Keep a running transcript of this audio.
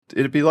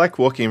It'd be like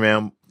walking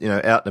around,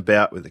 out and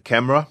about with a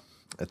camera,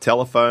 a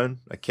telephone,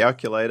 a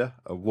calculator,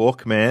 a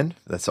Walkman,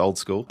 that's old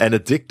school, and a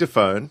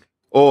dictaphone,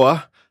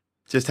 or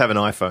just have an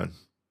iPhone.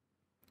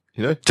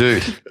 Dude.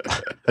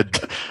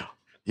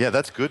 Yeah,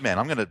 that's good, man.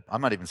 I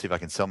might even see if I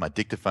can sell my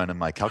dictaphone and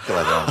my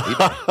calculator on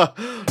eBay.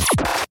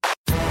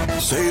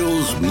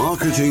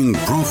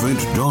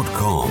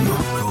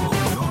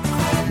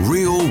 SalesMarketingProfit.com.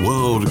 Real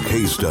world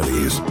case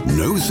studies.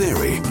 No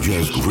theory,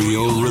 just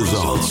real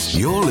results.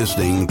 You're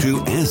listening to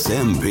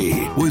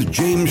SMP with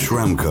James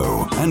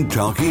Schramko and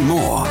Taki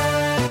Moore.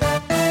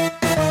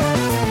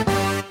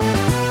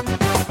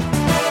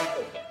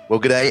 Well,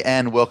 g'day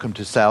and welcome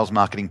to Sales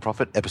Marketing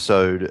Profit,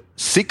 episode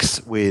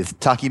 6 with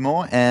Taki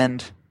Moore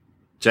and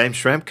James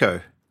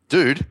Schramko.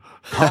 Dude,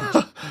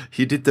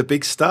 you did the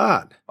big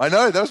start. I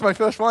know, that was my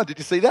first one. Did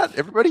you see that,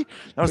 everybody?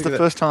 That was the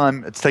first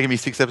time. It's taken me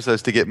 6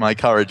 episodes to get my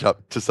courage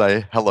up to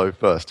say hello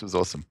first. It was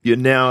awesome. You're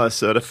now a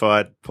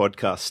certified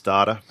podcast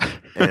starter,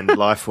 and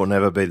life will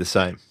never be the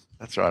same.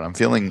 That's right. I'm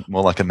feeling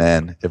more like a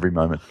man every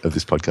moment of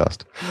this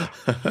podcast.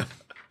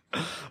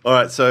 All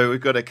right, so we've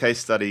got a case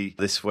study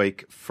this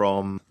week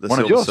from the One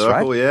of Silver yours,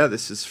 Circle. right? Yeah,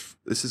 this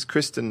is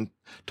Kristen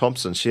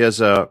Thompson. She has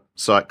a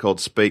site called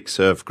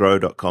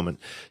speakservegrow.com, and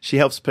she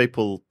helps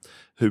people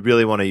who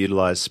really want to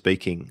utilize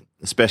speaking,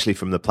 especially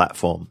from the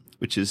platform,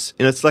 which is,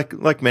 it's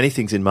like many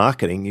things in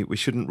marketing. We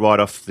shouldn't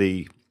write off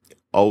the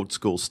old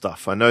school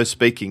stuff. I know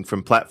speaking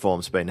from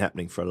platforms has been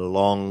happening for a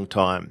long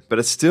time, but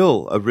it's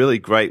still a really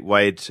great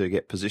way to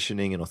get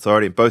positioning and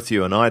authority. Both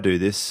you and I do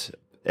this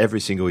every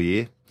single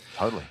year.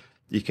 Totally.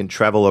 You can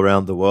travel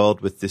around the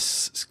world with this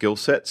skill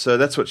set. So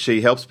that's what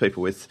she helps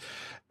people with.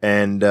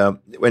 And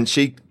when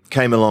she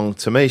came along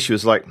to me, she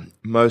was like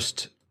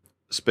most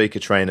speaker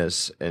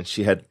trainers, and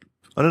she had,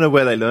 I don't know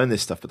where they learn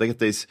this stuff, but they get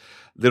these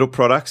little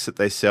products that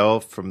they sell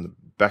from the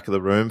back of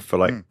the room for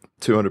like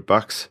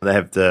 $200. They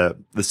have the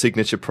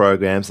signature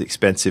programs, the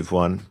expensive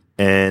one,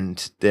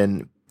 and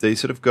then they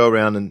sort of go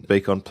around and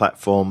speak on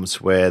platforms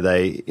where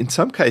they, in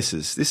some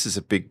cases, this is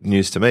a big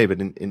news to me, but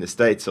in the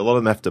States, a lot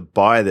of them have to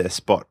buy their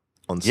spot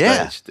on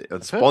stage,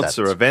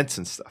 sponsor events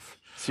and stuff.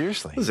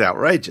 Seriously. It was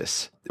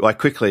outrageous. I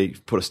quickly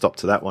put a stop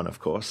to that one, of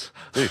course.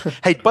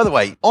 Hey, by the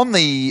way, on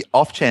the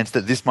off chance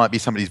that this might be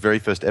somebody's very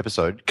first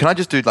episode, can I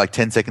just do like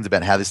 10 seconds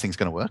about how this thing's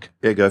going to work?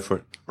 Yeah, go for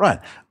it. Right.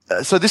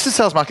 So this is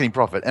Sales Marketing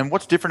Profit. And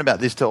what's different about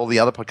this to all the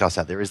other podcasts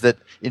out there is that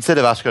instead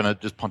of us kind of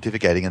just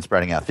pontificating and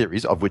sprouting our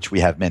theories, of which we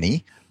have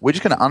many, we're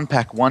just going to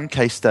unpack one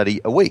case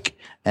study a week.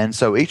 And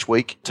so each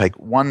week, take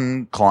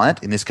one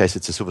client. In this case,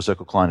 it's a Silver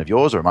Circle client of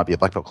yours, or it might be a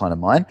Black Belt client of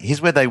mine.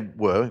 Here's where they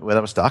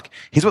were stuck.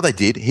 Here's what they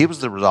did. Here was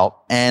the result.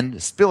 And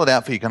spill it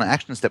out for you kind of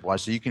action stepwise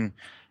so you can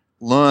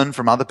learn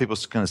from other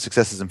people's kind of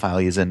successes and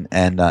failures and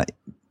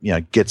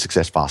get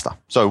success faster.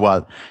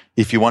 So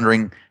if you're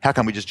wondering, how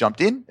come we just jumped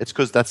in? It's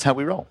because that's how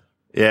we roll.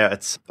 Yeah,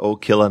 it's all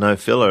killer, no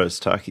filler, as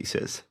Taki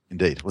says.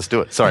 Indeed. Let's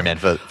do it. Sorry, man,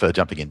 for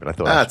jumping in, but I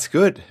thought... It's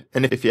good.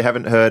 And if you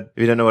haven't heard,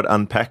 if you don't know what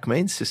unpack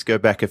means, just go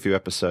back a few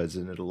episodes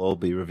and it'll all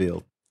be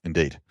revealed.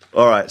 Indeed.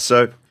 All right,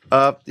 so,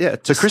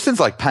 So Kristen's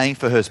like paying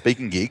for her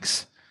speaking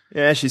gigs.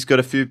 Yeah, she's got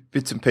a few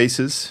bits and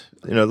pieces,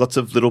 lots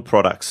of little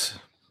products,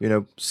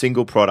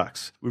 single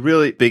products. The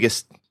really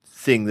biggest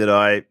thing that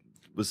I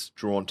was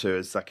drawn to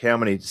is like how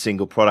many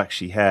single products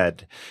she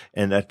had,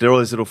 and they're all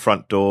these little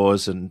front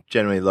doors and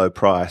generally low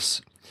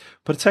price.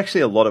 But it's actually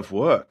a lot of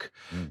work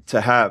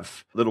to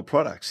have little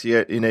products.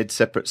 You need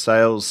separate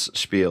sales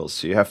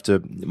spiels. You have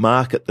to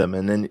market them,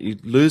 and then you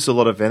lose a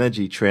lot of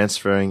energy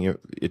transferring your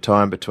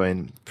time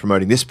between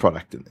promoting this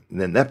product and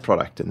then that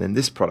product and then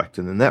this product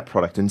and then that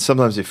product. And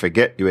sometimes you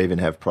forget you even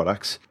have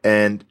products,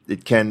 and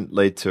it can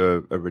lead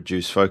to a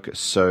reduced focus.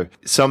 So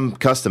some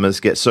customers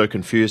get so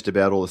confused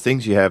about all the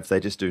things you have, they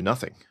just do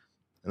nothing.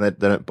 And they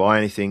don't buy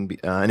anything.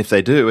 And if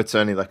they do, it's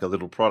only like a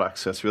little product.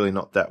 So it's really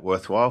not that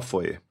worthwhile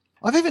for you.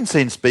 I've even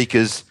seen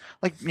speakers,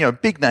 like,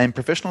 big name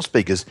professional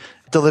speakers,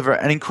 deliver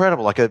an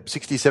incredible, like a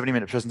 60,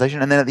 70-minute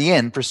presentation, and then at the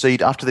end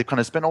proceed, after they've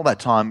kind of spent all that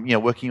time,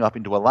 working you up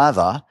into a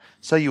lather,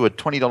 sell you a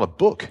 $20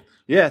 book.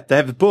 Yeah, they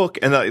have a book,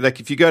 and like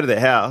if you go to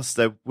their house,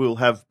 they will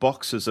have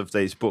boxes of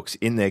these books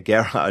in their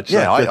garage.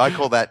 Yeah, I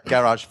call that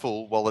garage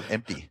full, wallet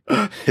empty.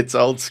 It's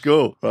old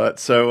school, right?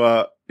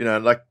 So,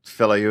 like the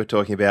fellow you were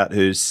talking about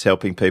who's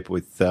helping people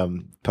with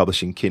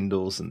publishing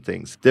Kindles and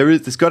things,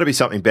 there's got to be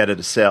something better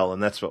to sell,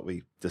 and that's what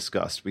we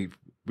discussed. We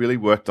really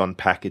worked on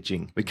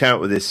packaging. We came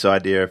up with this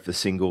idea of the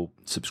single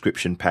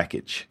subscription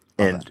package,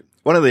 and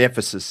one of the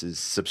emphasis is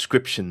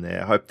subscription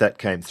there. I hope that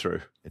came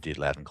through. It did,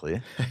 loud and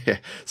clear. Yeah.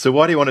 So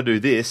why do you want to do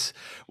this?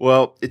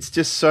 Well, it's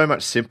just so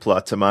much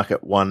simpler to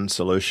market one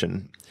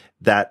solution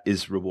that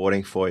is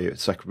rewarding for you.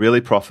 It's like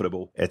really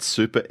profitable. It's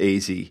super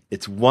easy.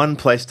 It's one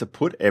place to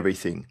put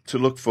everything. To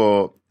look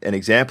for an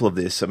example of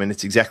this, I mean,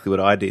 it's exactly what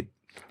I did.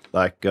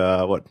 Like,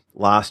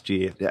 last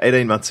year,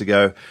 18 months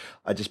ago,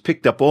 I just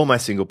picked up all my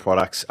single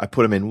products. I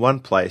put them in one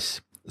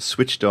place,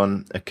 switched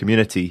on a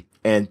community,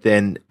 and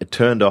then it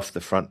turned off the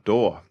front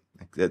door.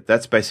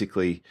 That's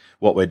basically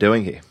what we're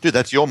doing here. Dude,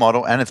 that's your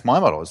model and it's my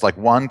model. It's like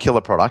one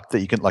killer product that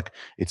you can, like,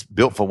 it's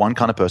built for one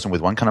kind of person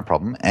with one kind of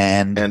problem.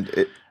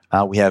 And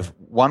we have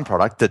one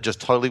product that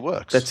just totally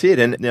works. That's it.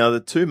 And now the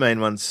two main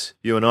ones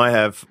you and I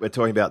have, we're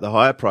talking about the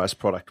higher price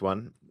product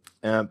one.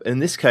 In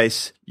this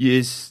case,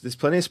 there's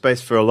plenty of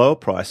space for a lower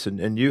price,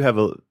 and you have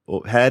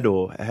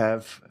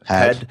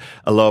had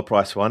a lower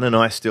price one, and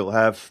I still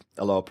have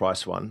a lower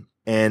price one.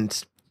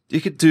 And you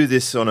could do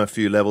this on a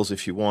few levels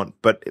if you want,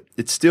 but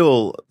it's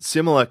still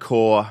similar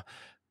core,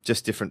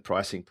 just different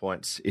pricing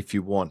points if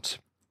you want.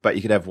 But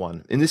you could have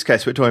one. In this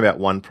case, we're talking about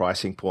one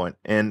pricing point,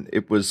 and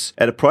it was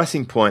at a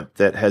pricing point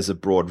that has a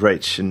broad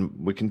reach, and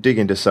we can dig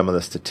into some of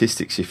the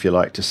statistics if you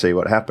like to see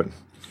what happened.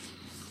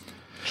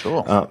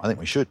 Sure, I think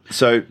we should.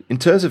 So in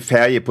terms of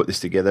how you put this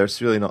together,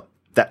 it's really not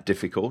that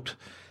difficult.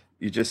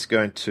 You're just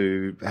going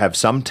to have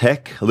some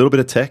tech, a little bit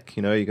of tech.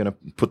 You're going to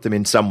put them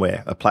in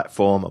somewhere, a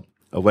platform,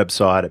 a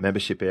website, a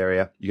membership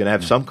area. You're going to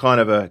have some kind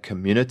of a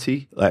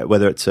community, like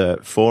whether it's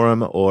a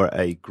forum or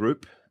a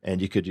group,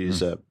 and you could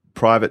use a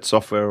private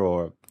software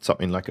or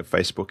something like a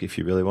Facebook if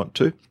you really want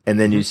to. And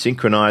then you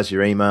synchronize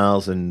your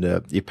emails and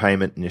your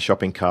payment and your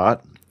shopping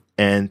cart,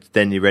 and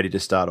then you're ready to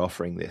start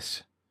offering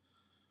this.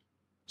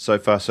 So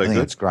far, so good.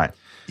 That's great.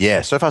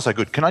 Yeah, so far, so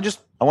good.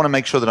 I want to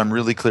make sure that I'm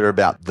really clear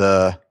about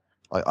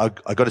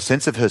I got a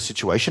sense of her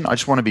situation. I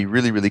just want to be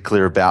really, really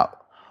clear about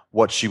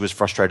what she was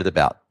frustrated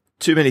about.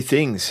 Too many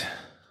things.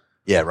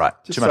 Yeah, right.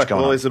 Just Too much like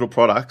going all on. these little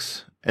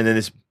products, and then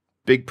this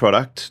big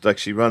product, like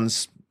she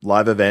runs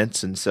live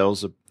events and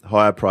sells a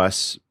higher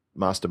price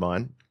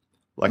mastermind,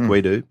 like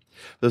we do.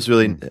 There's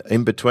really,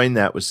 in between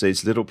that was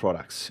these little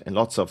products, and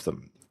lots of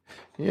them.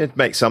 You'd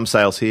make some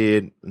sales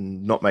here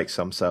and not make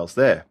some sales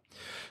there.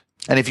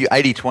 And if you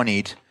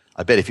 80-20'd,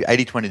 I bet if you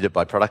 80-20'd it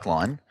by product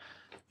line,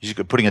 you're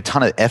putting a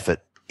ton of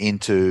effort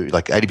into,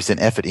 like 80%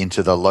 effort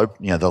into the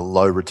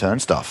low return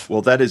stuff.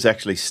 Well, that is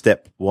actually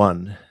step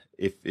one.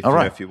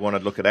 If you want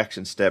to look at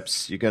action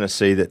steps, you're going to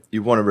see that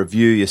you want to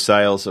review your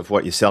sales of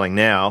what you're selling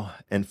now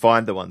and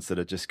find the ones that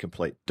are just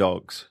complete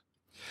dogs.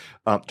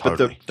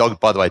 Totally.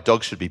 By the way,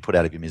 dogs should be put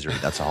out of your misery.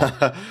 That's all.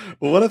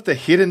 Well, one of the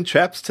hidden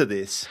traps to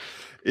this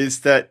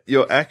is that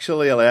you're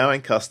actually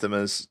allowing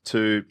customers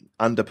to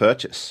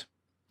underpurchase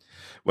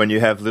when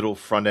you have little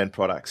front-end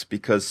products,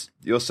 because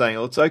you're saying,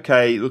 oh, it's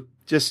okay, look,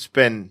 just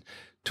spend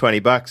 $20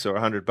 or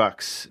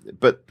 $100,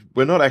 but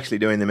we're not actually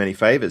doing them any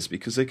favors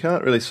because they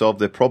can't really solve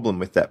their problem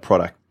with that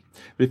product.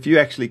 But if you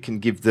actually can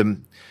give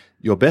them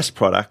your best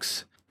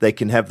products, they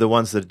can have the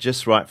ones that are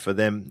just right for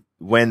them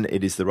when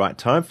it is the right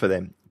time for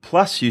them.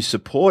 Plus you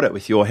support it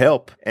with your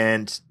help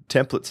and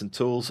templates and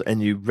tools,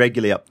 and you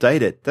regularly update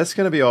it. That's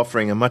going to be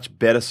offering a much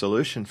better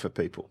solution for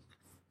people.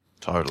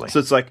 Totally. So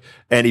it's like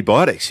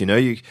antibiotics, you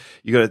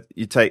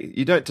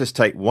don't just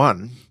take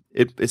one.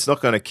 It's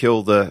not going to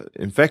kill the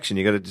infection.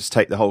 You got to just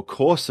take the whole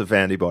course of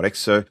antibiotics.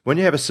 So when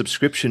you have a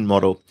subscription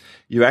model,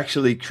 you're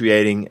actually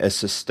creating a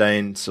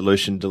sustained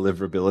solution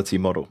deliverability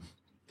model.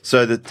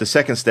 So the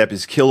second step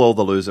is kill all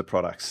the loser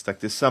products. Like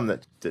there's some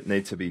that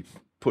need to be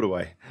put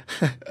away.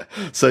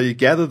 So you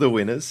gather the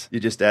winners, you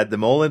just add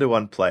them all into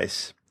one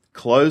place.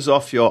 Close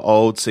off your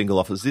old single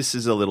offers. This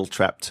is a little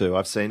trap too.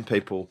 I've seen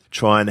people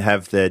try and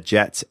have their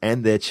jats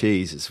and their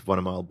cheese, as one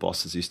of my old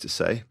bosses used to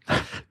say.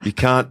 You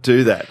can't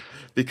do that,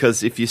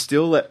 because if you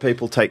still let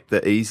people take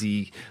the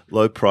easy,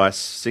 low price,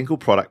 single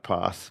product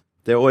path,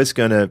 they're always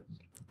going to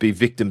be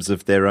victims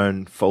of their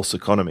own false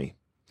economy.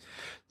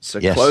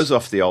 So Close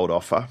off the old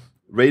offer,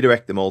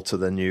 redirect them all to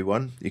the new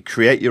one. You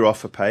create your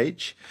offer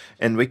page,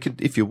 and we could,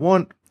 if you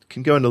want,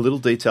 can go into a little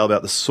detail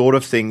about the sort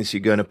of things you're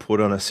going to put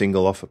on a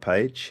single offer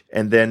page,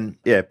 and then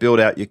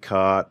build out your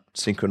cart,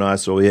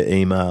 synchronize all your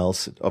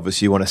emails.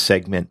 Obviously you want to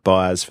segment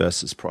buyers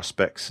versus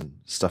prospects and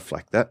stuff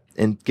like that,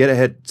 and get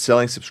ahead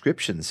selling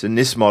subscriptions. In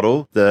this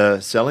model, the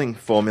selling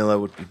formula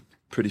would be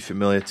pretty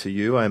familiar to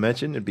you, I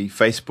imagine. It'd be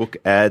Facebook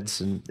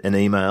ads and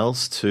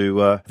emails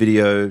to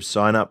video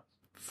sign up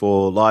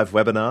for live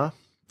webinar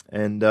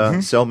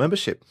and sell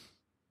membership.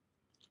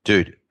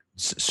 Dude,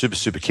 super,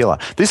 super killer.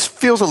 This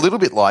feels a little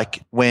bit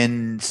like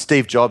when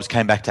Steve Jobs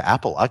came back to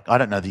Apple. I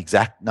don't know the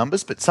exact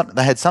numbers, but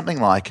they had something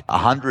like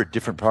 100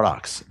 different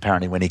products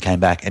apparently when he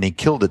came back, and he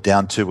killed it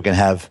down to, we're going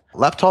to have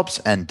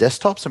laptops and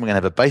desktops, and we're going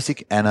to have a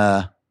basic and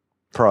a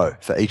pro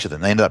for each of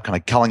them. They ended up kind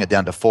of culling it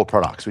down to 4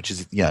 products, which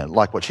is,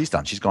 like what she's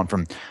done. She's gone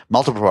from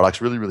multiple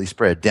products, really, really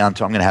spread, down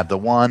to, I'm going to have the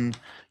one,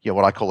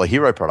 what I call a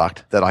hero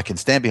product that I can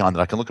stand behind,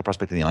 that I can look at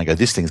prospecting and I go,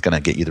 this thing's going to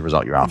get you the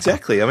result you're after.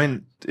 Exactly. I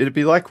mean, it'd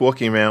be like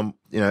walking around,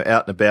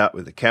 out and about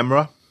with a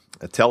camera,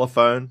 a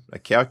telephone, a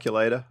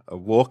calculator, a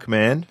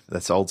Walkman,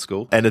 that's old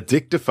school, and a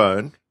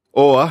dictaphone,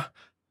 or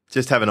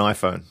just have an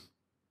iPhone,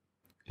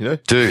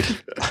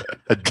 Dude.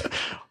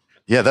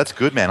 Yeah, that's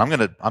good, man.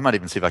 I might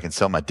even see if I can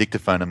sell my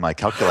dictaphone and my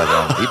calculator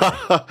on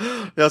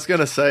eBay. I was going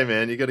to say,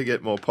 man, you got to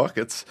get more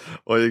pockets,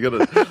 or you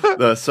got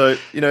to,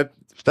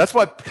 That's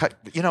why,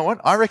 you know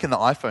what? I reckon the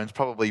iPhone's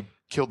probably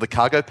killed the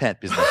cargo pant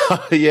business.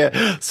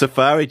 Yeah,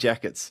 safari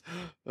jackets.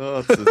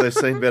 Oh, they've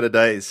seen better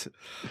days.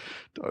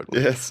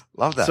 Totally. Yes.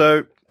 Love that.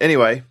 So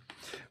anyway,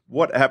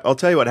 I'll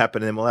tell you what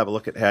happened, and then we'll have a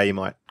look at how you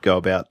might go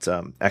about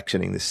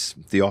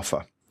actioning the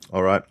offer.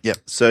 All right? Yep.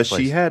 So please.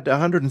 She had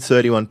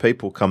 131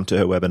 people come to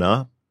her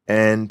webinar,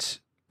 and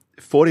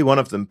 41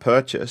 of them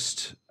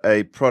purchased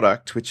a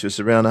product which was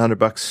around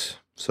 $100.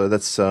 So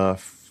that's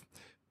was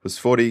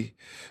 $1,000,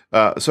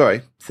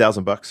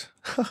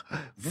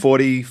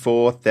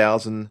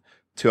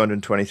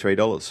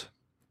 $44,223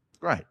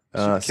 Great.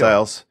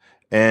 sales.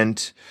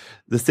 And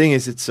the thing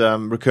is, it's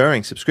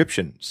recurring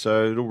subscription,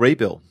 so it'll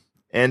rebill.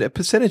 And a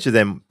percentage of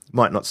them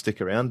might not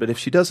stick around, but if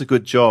she does a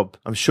good job,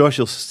 I'm sure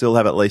she'll still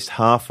have at least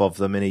half of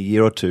them in a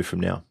year or two from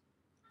now.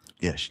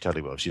 Yeah, she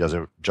totally will. If she does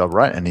her job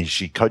right and if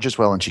she coaches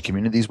well and she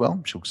communities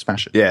well, she'll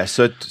smash it. Yeah,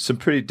 so some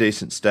pretty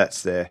decent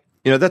stats there.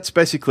 That's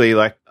basically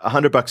like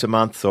 $100 a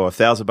month or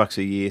 $1,000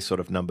 a year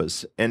sort of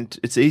numbers. And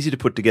it's easy to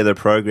put together a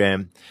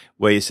program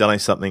where you're selling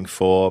something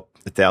for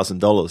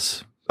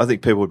 $1,000. I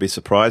think people would be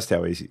surprised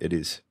how easy it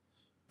is.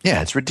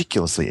 Yeah, it's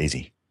ridiculously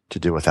easy to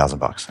do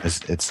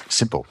 $1,000. It's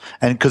simple.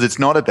 And because it's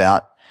not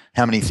about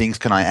how many things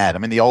can I add. I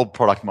mean, the old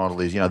product model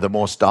is, the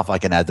more stuff I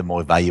can add, the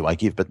more value I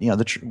give. But, you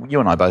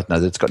and I both know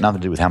that it's got nothing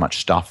to do with how much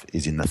stuff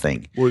is in the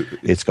thing. Well,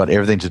 it's got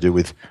everything to do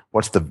with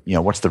what's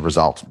the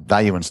result.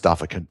 Value and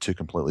stuff are two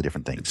completely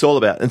different things. It's all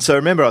about. And so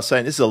remember I was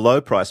saying this is a low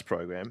price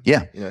program.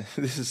 Yeah.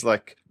 This is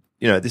like,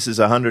 this is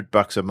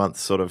 $100 a month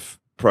sort of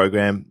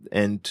program.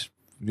 And,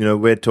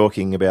 we're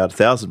talking about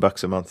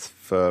 $1,000 a month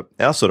for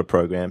our sort of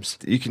programs.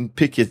 You can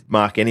pick your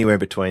mark anywhere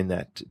between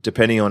that,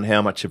 depending on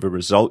how much of a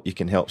result you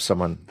can help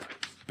someone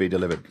be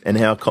delivered and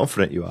how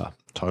confident you are.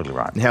 Totally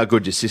right. And how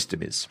good your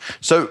system is.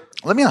 So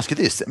let me ask you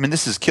this. I mean,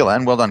 this is killer,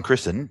 and well done,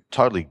 Kristen.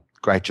 Totally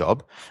great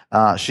job.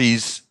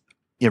 She's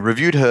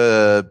reviewed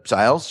her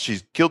sales.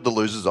 She's killed the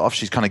losers off.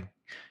 She's kind of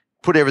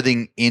put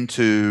everything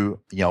into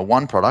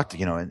one product.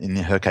 In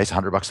her case,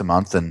 $100 a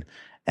month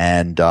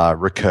and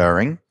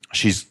recurring.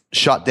 She's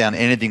shut down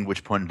anything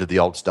which pointed to the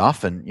old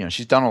stuff, and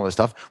she's done all this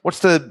stuff. What's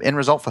the end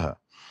result for her?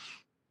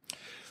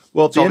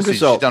 Well, the end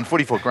result, she's done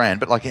 $44,000,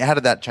 but how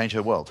did that change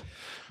her world?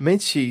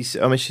 She's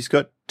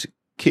got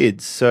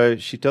kids, so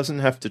she doesn't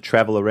have to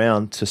travel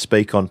around to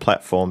speak on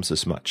platforms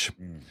as much.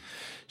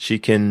 She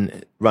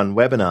can run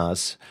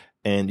webinars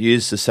and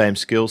use the same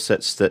skill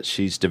sets that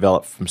she's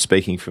developed from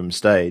speaking from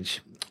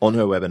stage on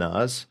her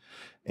webinars.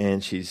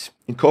 And she's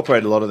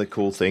incorporated a lot of the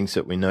cool things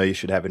that we know you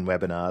should have in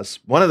webinars.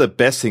 One of the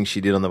best things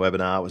she did on the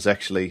webinar was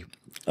actually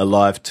a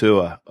live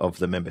tour of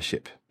the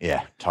membership.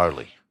 Yeah,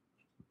 totally.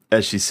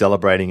 As she's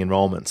celebrating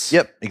enrollments.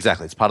 Yep,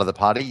 exactly. It's part of the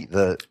party.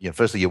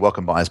 Firstly, you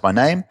welcome buyers by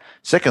name.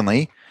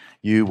 Secondly,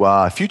 you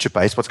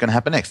future-pace what's going to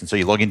happen next. And so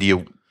you log into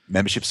your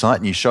membership site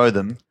and you show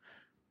them,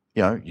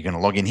 you're going to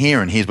log in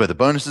here and here's where the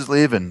bonuses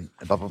live and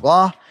blah, blah,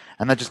 blah.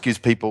 And that just gives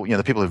people,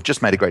 the people who've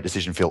just made a great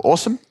decision feel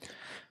awesome.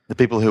 The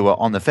people who are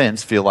on the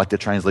fence feel like their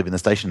train's leaving the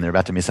station and they're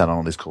about to miss out on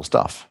all this cool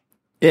stuff.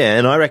 Yeah,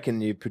 and I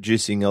reckon you're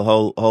producing a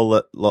whole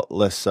lot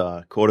less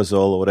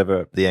cortisol or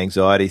whatever the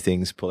anxiety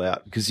things pull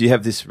out because you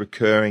have this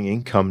recurring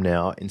income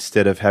now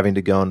instead of having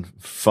to go and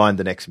find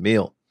the next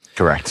meal.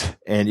 Correct.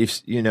 And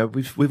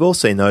we've all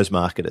seen those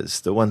marketers,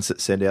 the ones that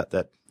send out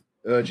that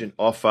urgent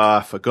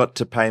offer, forgot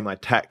to pay my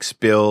tax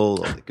bill,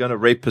 or they're going to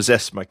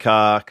repossess my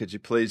car. Could you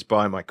please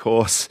buy my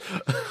course?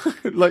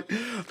 Like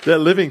they're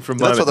living from moment to moment.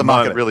 That's what the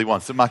market really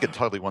wants. The market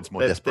totally wants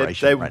more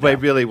desperation. They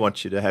really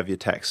want you to have your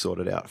tax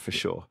sorted out for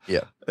sure.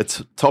 Yeah.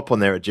 It's top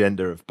on their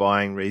agenda of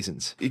buying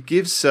reasons. It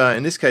gives,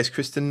 in this case,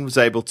 Kristen was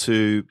able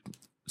to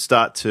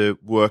start to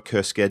work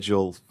her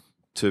schedule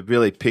to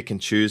really pick and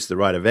choose the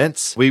right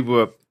events.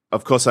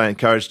 Of course, I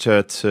encouraged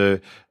her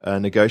to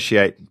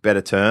negotiate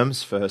better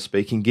terms for her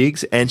speaking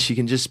gigs, and she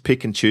can just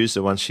pick and choose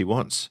the ones she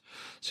wants.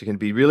 She can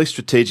be really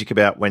strategic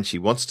about when she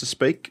wants to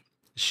speak.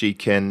 She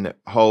can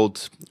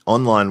hold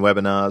online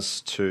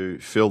webinars to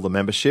fill the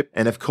membership.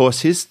 And of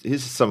course, here's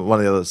one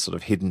of the other sort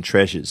of hidden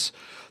treasures.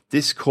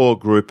 This core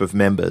group of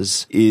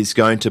members is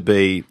going to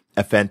be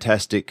a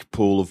fantastic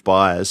pool of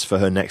buyers for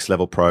her next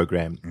level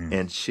program.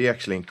 And she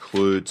actually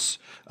includes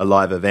a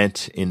live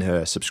event in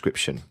her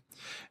subscription.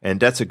 And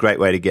that's a great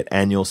way to get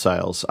annual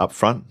sales up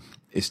front,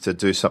 is to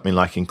do something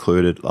like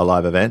included a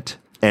live event.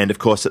 And of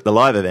course, at the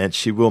live event,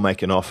 she will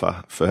make an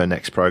offer for her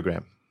next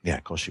program. Yeah,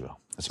 of course she will.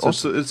 That's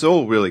awesome. It's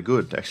all really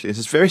good, actually.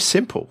 It's very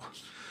simple.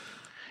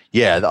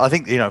 Yeah, I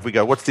think, if we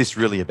go, what's this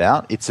really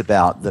about? It's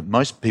about that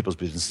most people's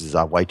businesses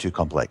are way too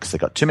complex.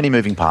 They've got too many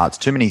moving parts,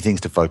 too many things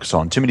to focus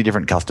on, too many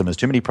different customers,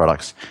 too many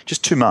products,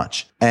 just too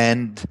much.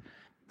 And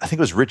I think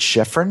it was Rich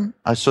Sheffrin.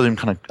 I saw him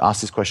kind of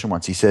ask this question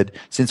once. He said,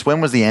 since when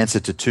was the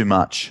answer to too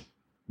much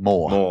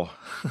more?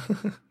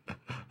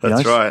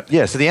 That's right.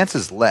 Yeah, so the answer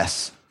is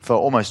less for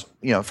almost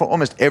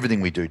everything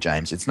we do,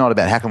 James. It's not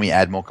about how can we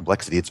add more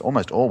complexity. It's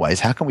almost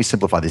always how can we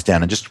simplify this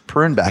down and just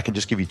prune back and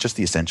just give you just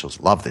the essentials.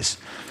 Love this.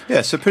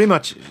 Yeah, so pretty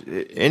much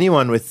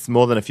anyone with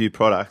more than a few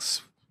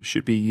products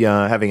should be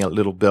having a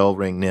little bell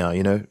ring now,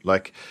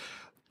 like,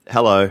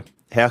 hello,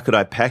 how could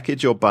I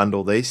package or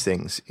bundle these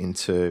things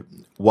into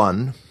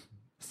one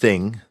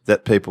thing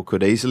that people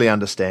could easily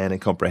understand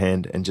and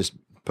comprehend and just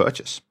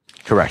purchase?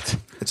 Correct.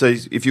 And so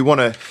if you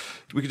want to,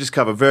 we could just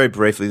cover very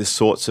briefly the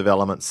sorts of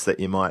elements that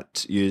you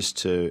might use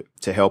to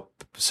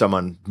help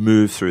someone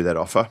move through that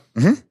offer.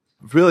 Mm-hmm.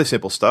 Really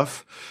simple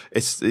stuff.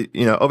 It's,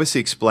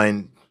 obviously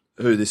explain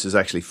who this is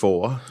actually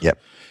for. Yep.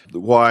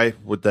 Why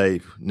would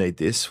they need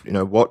this?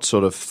 What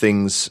sort of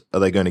things are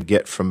they going to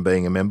get from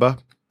being a member?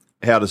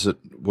 How does it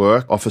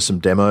work? Offer some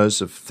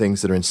demos of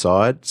things that are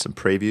inside, some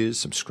previews,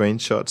 some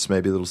screenshots,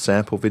 maybe little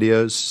sample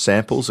videos.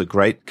 Samples are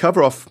great.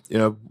 Cover off,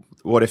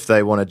 what if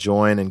they want to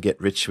join and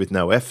get rich with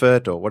no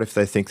effort? Or what if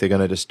they think they're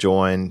going to just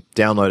join,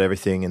 download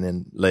everything and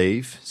then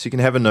leave? So you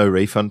can have a no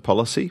refund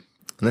policy.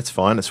 And that's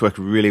fine. It's worked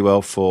really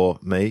well for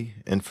me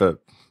and for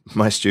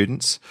my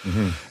students.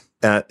 Mm-hmm.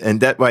 And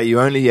that way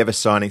you're only ever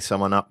signing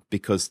someone up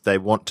because they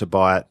want to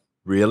buy it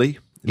really,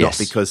 yes. not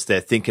because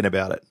they're thinking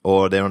about it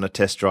or they're on a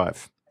test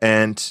drive.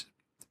 And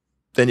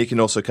then you can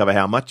also cover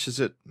how much is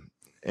it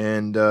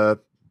and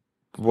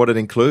what it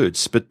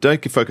includes. But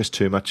don't focus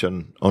too much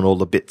on all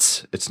the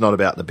bits. It's not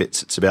about the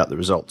bits. It's about the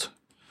result.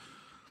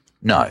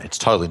 No, it's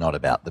totally not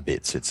about the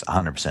bits. It's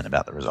 100%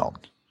 about the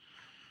result.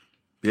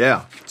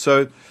 Yeah.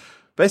 So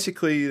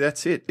basically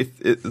that's it.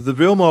 The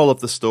real moral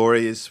of the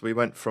story is we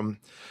went from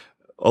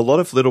a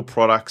lot of little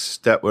products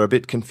that were a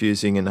bit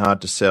confusing and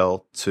hard to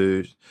sell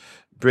to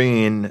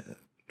bringing in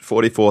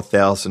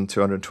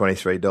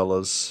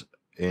 $44,223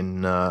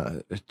 in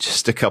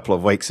just a couple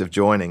of weeks of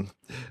joining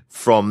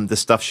from the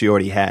stuff she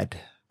already had,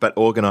 but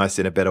organized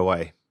in a better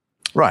way.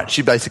 Right.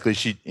 She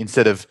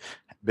instead of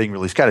being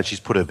really scattered,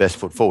 she's put her best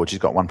foot forward. She's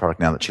got one product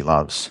now that she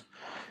loves.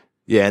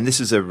 Yeah, and this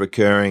is a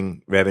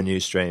recurring revenue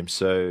stream.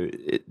 So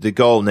the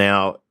goal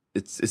now,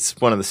 it's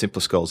one of the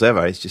simplest goals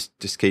ever, is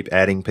just keep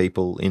adding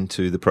people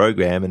into the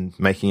program and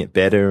making it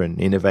better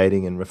and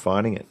innovating and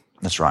refining it.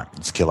 That's right.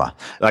 It's killer.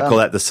 I call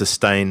that the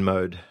sustain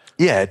mode.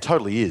 Yeah, it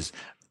totally is.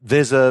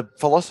 There's a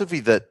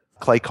philosophy that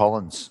Clay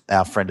Collins,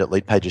 our friend at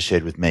Lead Pages,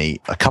 shared with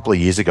me a couple of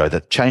years ago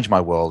that changed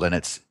my world, and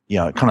it's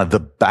kind of the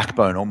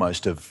backbone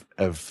almost of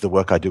the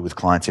work I do with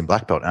clients in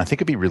Black Belt. And I think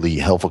it'd be really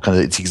helpful. Kind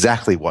of, it's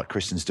exactly what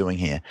Kristen's doing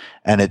here,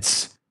 and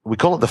we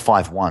call it the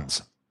 5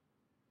 1s.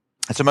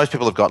 And so most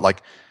people have got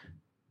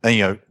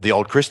the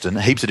old Kristen,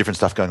 heaps of different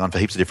stuff going on for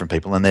heaps of different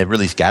people, and they're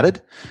really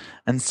scattered.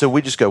 And so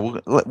we just go,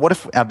 well, what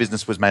if our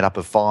business was made up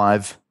of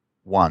 5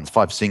 1s,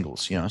 5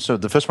 singles? So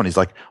the first one is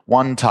like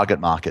one target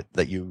market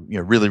that you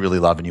really, really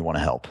love and you want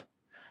to help.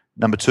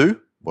 Number 2,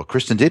 what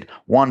Kristen did,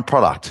 one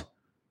product.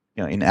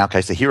 In our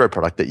case, a hero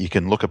product that you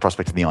can look a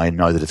prospect in the eye and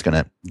know that it's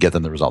going to get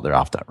them the result they're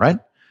after, right?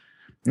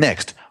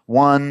 Next,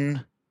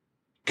 one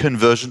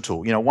conversion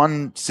tool,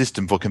 one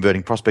system for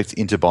converting prospects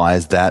into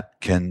buyers that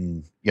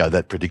can,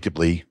 that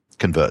predictably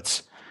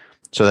converts.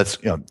 So that's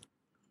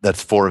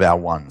 4 of our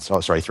 1s.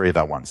 Oh, sorry, 3 of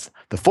our 1s.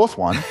 The fourth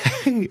one.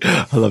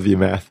 I love your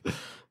math.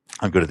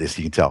 I'm good at this.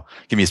 You can tell.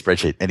 Give me a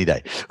spreadsheet any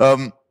day.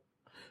 So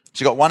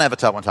you've got one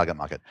avatar, one target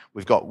market.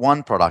 We've got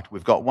one product.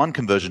 We've got one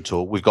conversion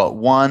tool. We've got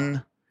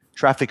one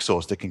traffic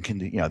source that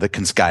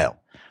can scale.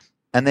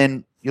 And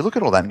then you look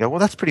at all that and go, well,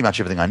 that's pretty much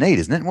everything I need,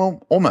 isn't it?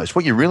 Well, almost.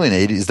 What you really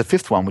need is the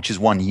 5th one, which is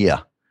 1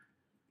 year.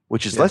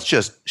 Which is, let's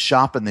just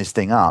sharpen this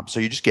thing up so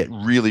you just get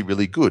really,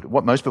 really good.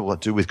 What most people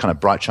do with kind of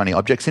bright, shiny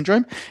object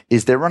syndrome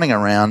is they're running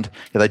around,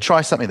 they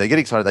try something, they get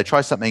excited, they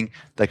try something,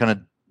 they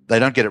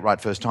don't get it right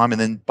first time,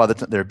 and then by the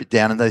time they're a bit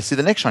down and they see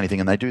the next shiny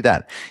thing and they do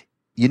that.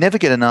 You never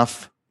get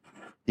enough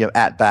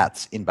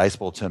at-bats in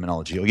baseball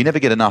terminology, or you never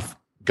get enough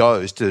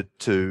goes to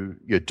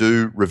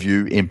do,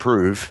 review,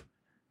 improve,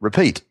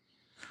 repeat.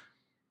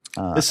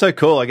 It's so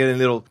cool. I get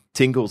little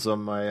tingles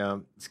on my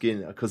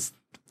skin because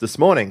this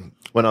morning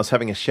when I was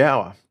having a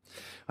shower,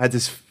 I had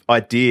this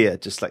idea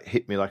just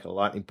hit me like a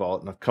lightning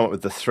bolt, and I've come up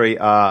with the 3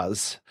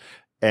 R's.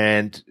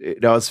 And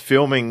I was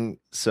filming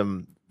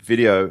some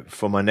video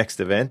for my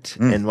next event,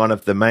 and one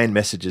of the main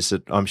messages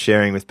that I'm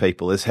sharing with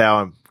people is how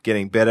I'm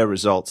getting better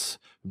results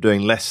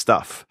doing less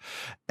stuff,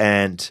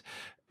 and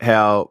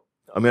how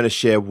I'm going to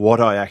share what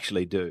I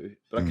actually do.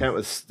 But I came up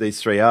with these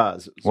 3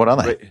 R's. What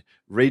are they?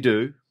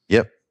 Redo.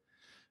 Yep.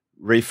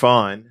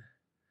 Refine.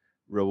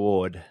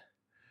 Reward.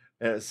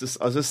 And I was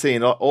just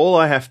thinking, all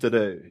I have to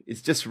do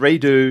is just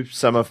redo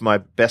some of my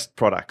best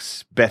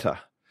products better,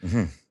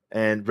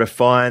 and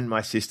refine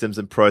my systems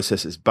and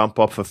processes, bump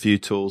off a few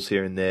tools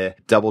here and there,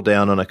 double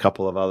down on a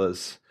couple of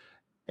others,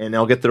 and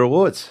I'll get the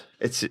rewards.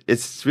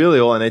 It's really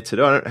all I need to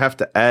do. I don't have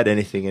to add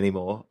anything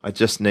anymore. I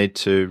just need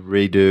to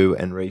redo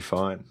and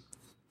refine.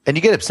 And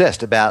you get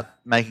obsessed about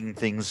making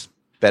things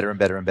better and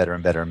better and better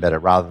and better and better,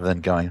 rather than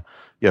going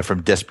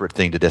from desperate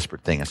thing to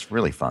desperate thing. It's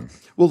really fun.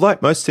 Well,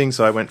 like most things,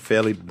 I went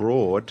fairly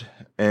broad,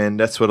 and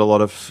that's what a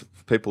lot of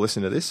people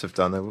listening to this have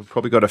done. They've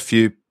probably got a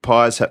few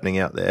pies happening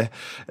out there,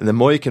 and the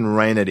more you can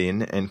rein it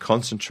in and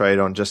concentrate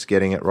on just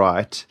getting it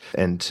right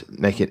and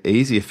make it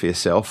easier for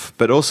yourself,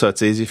 but also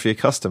it's easier for your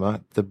customer,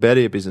 the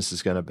better your business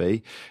is going to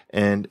be,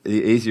 and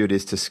the easier it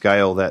is to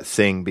scale that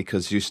thing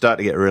because you start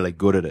to get really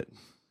good at it.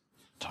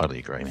 Totally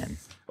agree, man.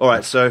 All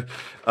right, so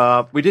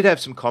we did have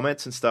some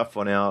comments and stuff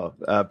on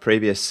our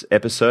previous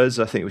episodes.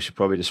 I think we should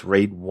probably just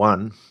read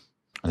one.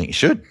 I think you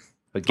should.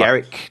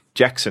 Garrick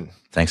Jackson.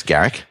 Thanks,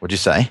 Garrick. What'd you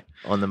say?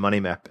 On the Money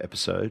Map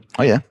episode.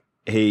 Oh, yeah.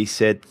 He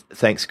said,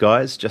 thanks,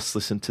 guys. Just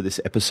listened to this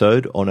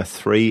episode on a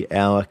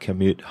 3-hour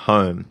commute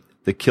home.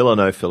 The killer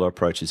no-filler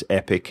approach is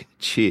epic.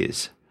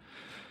 Cheers.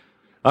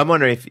 I'm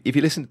wondering if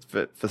he listened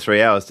for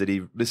 3 hours, did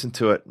he listen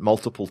to it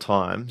multiple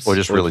times? Or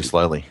just really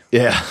slowly?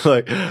 Yeah.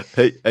 Like,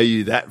 hey, are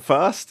you that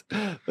fast?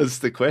 That's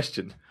the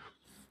question.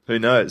 Who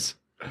knows?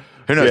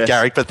 Who knows, Yes.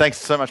 Gary? But thanks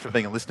so much for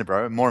being a listener,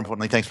 bro. And more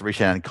importantly, thanks for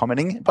reaching out and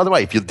commenting. By the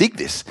way, if you dig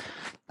this,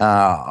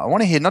 I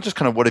want to hear not just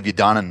kind of what have you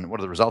done and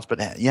what are the results,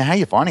 but how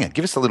you're finding it.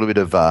 Give us a little bit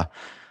of a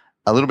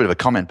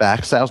comment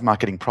back.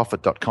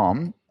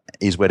 Salesmarketingprofit.com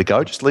is where to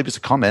go. Just leave us a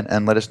comment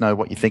and let us know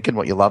what you're thinking,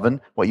 what you're loving,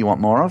 what you want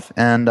more of,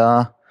 and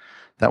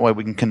that way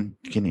we can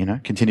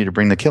continue to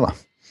bring the killer.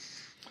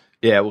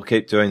 Yeah, we'll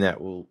keep doing that.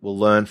 We'll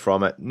learn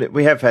from it.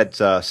 We have had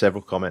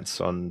several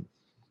comments on.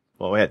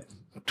 Well, we had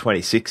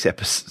 26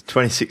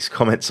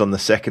 comments on the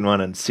second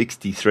one and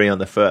 63 on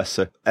the first.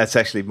 So that's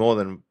actually more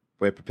than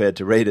we're prepared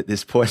to read at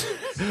this point.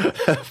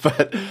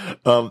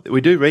 But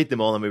we do read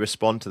them all and we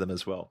respond to them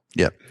as well.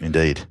 Yep,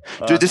 indeed.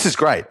 Dude, this is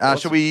great.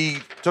 Shall we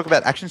talk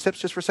about action steps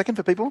just for a second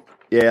for people?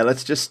 Yeah,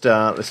 let's just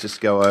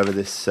go over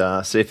this.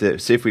 See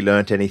if we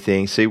learnt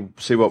anything. See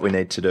what we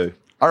need to do.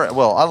 All right.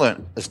 Well, I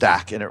learned a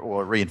stack and it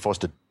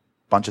reinforced a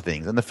bunch of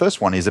things. And the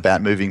first one is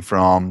about moving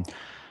from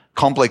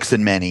complex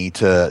and many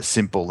to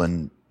simple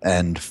and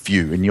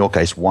few. In your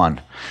case,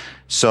 one.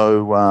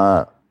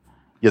 So.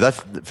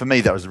 That's for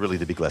me. That was really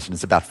the big lesson.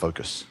 It's about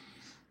focus.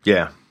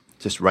 Yeah,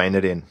 just rein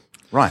it in.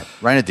 Right,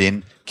 rein it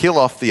in. Kill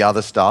off the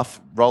other stuff.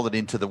 Roll it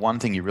into the one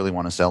thing you really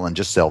want to sell, and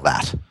just sell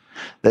that.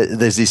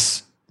 There's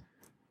this.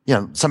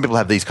 Some people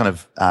have these kind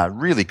of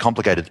really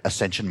complicated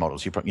ascension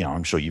models.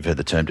 I'm sure you've heard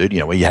the term, dude.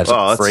 Where you have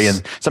something free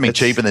and something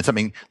cheap, and then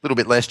something a little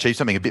bit less cheap,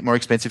 something a bit more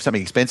expensive,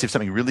 something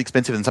really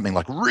expensive, and something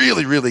like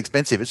really, really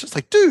expensive. It's just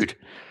like, dude,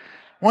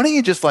 why don't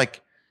you just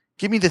like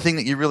give me the thing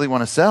that you really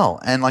want to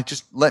sell, and like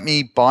just let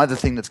me buy the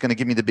thing that's going to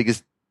give me the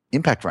biggest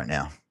impact right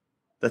now.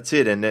 That's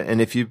it. And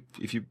if you're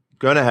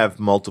going to have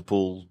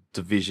multiple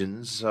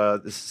divisions,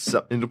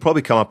 it'll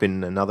probably come up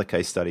in another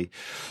case study.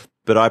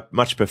 But I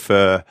much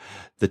prefer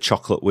the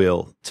chocolate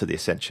wheel to the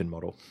ascension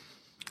model.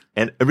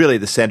 And really,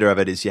 the center of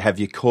it is you have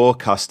your core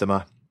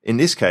customer. In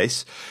this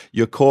case,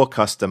 your core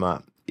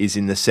customer is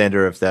in the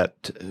center of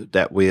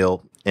that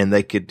wheel. And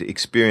they could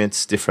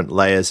experience different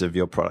layers of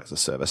your product or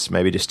service,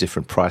 maybe just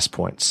different price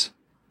points.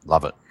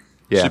 Love it.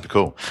 Yeah. Super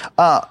cool.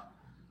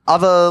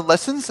 Other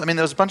lessons? I mean,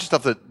 there was a bunch of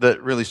stuff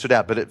that really stood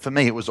out, but for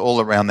me, it was all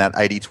around that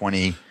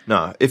 80-20.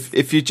 No,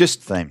 if you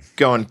just theme.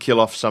 Go and kill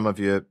off some of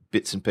your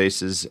bits and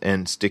pieces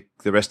and stick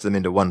the rest of them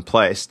into one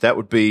place, that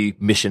would be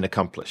mission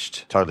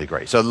accomplished. Totally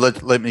agree. So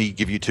let me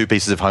give you 2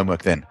 pieces of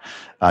homework then.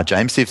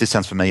 James, see if this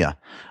sounds familiar.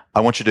 I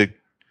want you to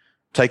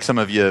take some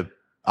of your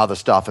other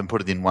stuff and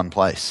put it in one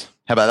place.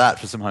 How about that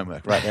for some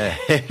homework right there?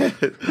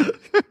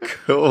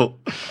 Cool.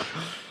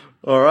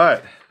 All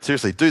right.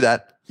 Seriously, do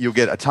that. You'll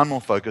get a ton more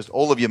focused.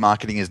 All of your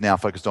marketing is now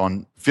focused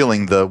on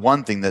filling the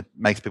one thing that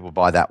makes people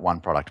buy that one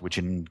product, which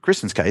in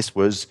Kristen's case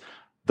was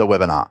the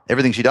webinar.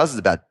 Everything she does is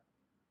about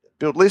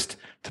build list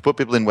to put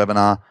people in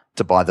webinar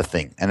to buy the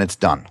thing, and it's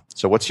done.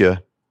 So what's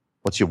your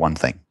one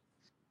thing?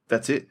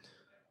 That's it.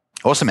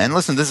 Awesome, man.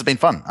 Listen, this has been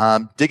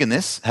fun. Digging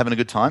this, having a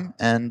good time,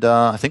 and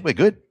I think we're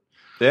good.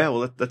 Yeah,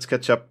 well, let's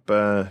catch up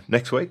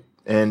next week.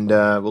 And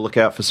we'll look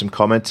out for some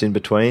comments in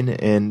between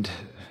and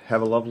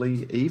have a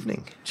lovely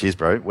evening. Cheers,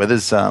 bro.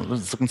 Weather's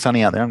it's looking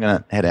sunny out there. I'm going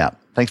to head out.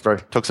 Thanks, bro.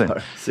 Talk soon.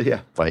 Right, see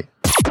ya. Bye.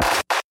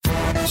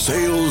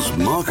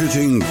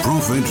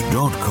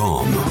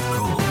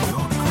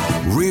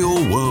 SalesMarketingProfit.com.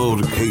 Real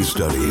world case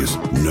studies.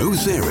 No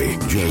theory,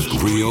 just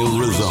real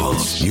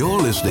results.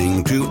 You're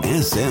listening to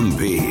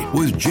SMP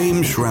with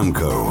James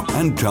Schramko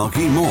and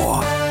Taki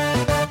Moore.